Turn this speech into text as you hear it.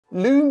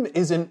Loom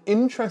is an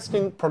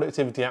interesting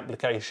productivity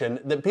application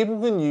that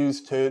people can use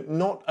to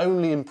not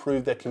only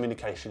improve their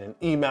communication in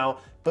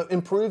email, but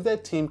improve their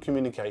team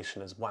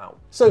communication as well.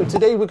 So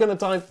today we're going to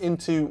dive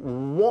into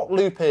what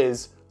Loom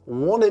is,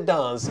 what it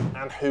does,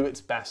 and who it's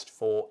best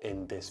for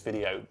in this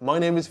video. My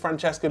name is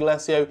Francesco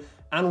D'Alessio,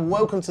 and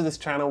welcome to this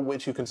channel,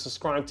 which you can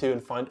subscribe to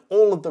and find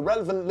all of the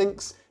relevant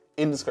links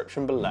in the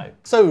description below.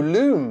 So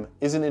Loom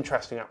is an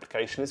interesting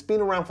application. It's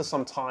been around for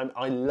some time.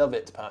 I love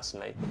it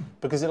personally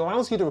because it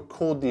allows you to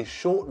record these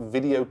short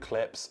video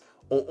clips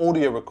or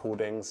audio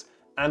recordings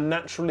and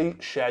naturally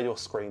share your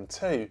screen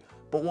too.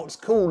 But what's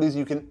cool is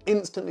you can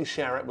instantly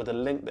share it with a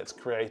link that's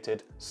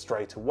created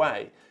straight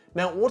away.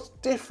 Now, what's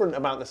different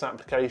about this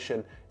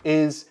application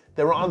is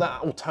there are other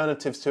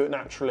alternatives to it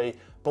naturally,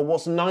 but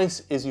what's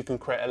nice is you can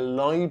create a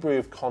library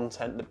of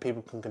content that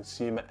people can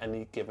consume at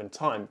any given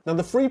time. Now,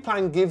 the free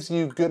plan gives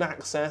you good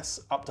access,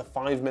 up to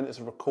 5 minutes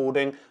of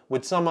recording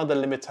with some other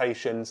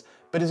limitations,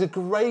 but is a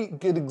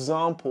good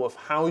example of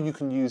how you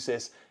can use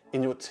this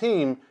in your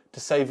team to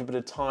save a bit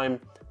of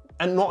time,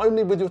 and not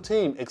only with your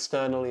team,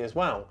 externally as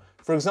well.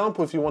 For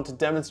example, if you want to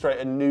demonstrate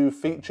a new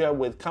feature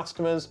with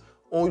customers,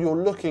 or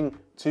you're looking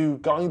to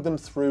guide them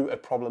through a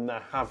problem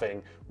they're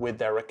having with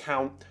their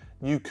account,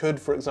 you could,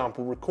 for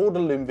example, record a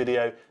Loom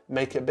video,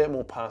 make it a bit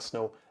more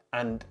personal,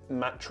 and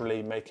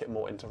naturally make it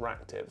more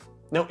interactive.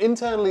 Now,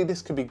 internally,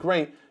 this could be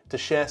great to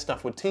share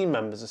stuff with team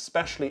members,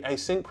 especially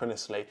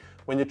asynchronously,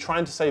 when you're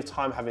trying to save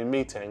time having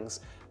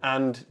meetings.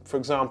 And for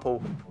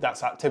example,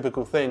 that's that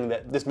typical thing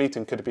that this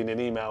meeting could have been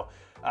an email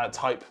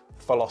type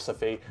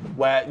philosophy,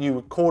 where you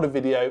record a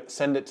video,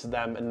 send it to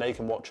them, and they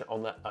can watch it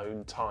on their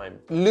own time.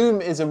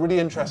 Loom is a really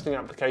interesting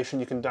application.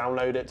 You can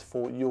download it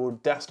for your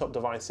desktop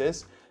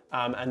devices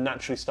and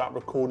naturally start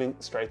recording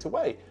straight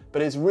away.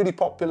 But it's really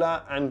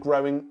popular and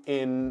growing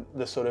in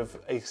the sort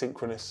of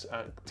asynchronous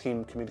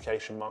team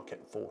communication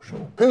market for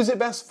sure. Who's it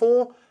best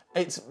for?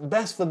 It's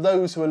best for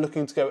those who are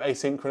looking to go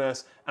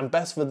asynchronous, and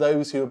best for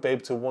those who will be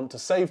able to want to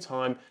save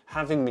time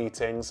having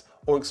meetings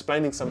or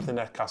explaining something to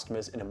their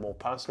customers in a more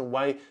personal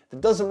way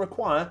that doesn't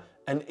require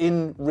an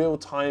in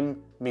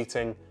real-time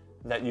meeting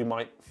that you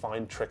might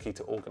find tricky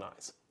to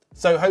organize.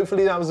 So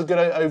hopefully that was a good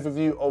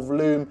overview of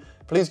Loom.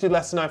 Please do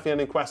let us know if you have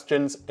any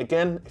questions.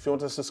 Again, if you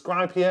want to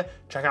subscribe here,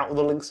 check out all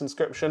the links in the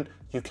description.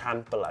 You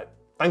can below.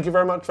 Thank you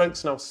very much,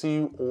 folks, and I'll see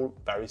you all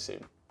very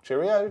soon.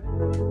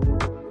 Cheerio.